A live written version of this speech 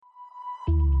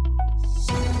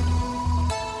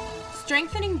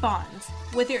Strengthening bonds.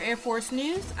 With your Air Force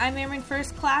news, I'm Airman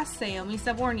First Class Sayomi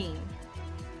Sabornin.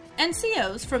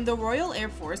 NCOs from the Royal Air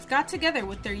Force got together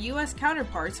with their U.S.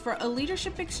 counterparts for a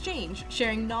leadership exchange,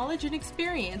 sharing knowledge and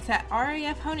experience at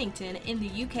RAF Honington in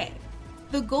the UK.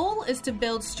 The goal is to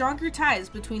build stronger ties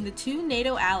between the two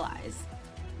NATO allies.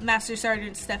 Master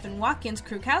Sergeant Stefan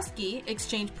Watkins-Krukowski,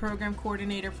 Exchange Program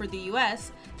Coordinator for the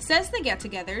U.S., says the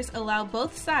get-togethers allow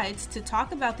both sides to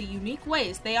talk about the unique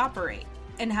ways they operate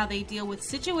and how they deal with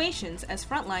situations as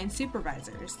frontline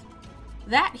supervisors.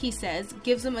 That, he says,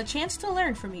 gives them a chance to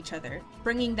learn from each other,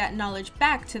 bringing that knowledge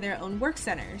back to their own work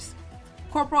centers.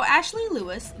 Corporal Ashley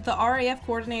Lewis, the RAF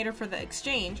coordinator for the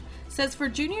exchange, says for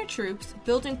junior troops,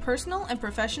 building personal and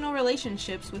professional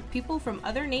relationships with people from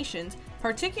other nations,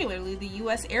 particularly the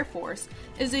U.S. Air Force,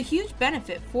 is a huge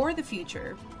benefit for the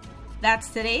future. That's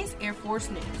today's Air Force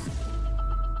News.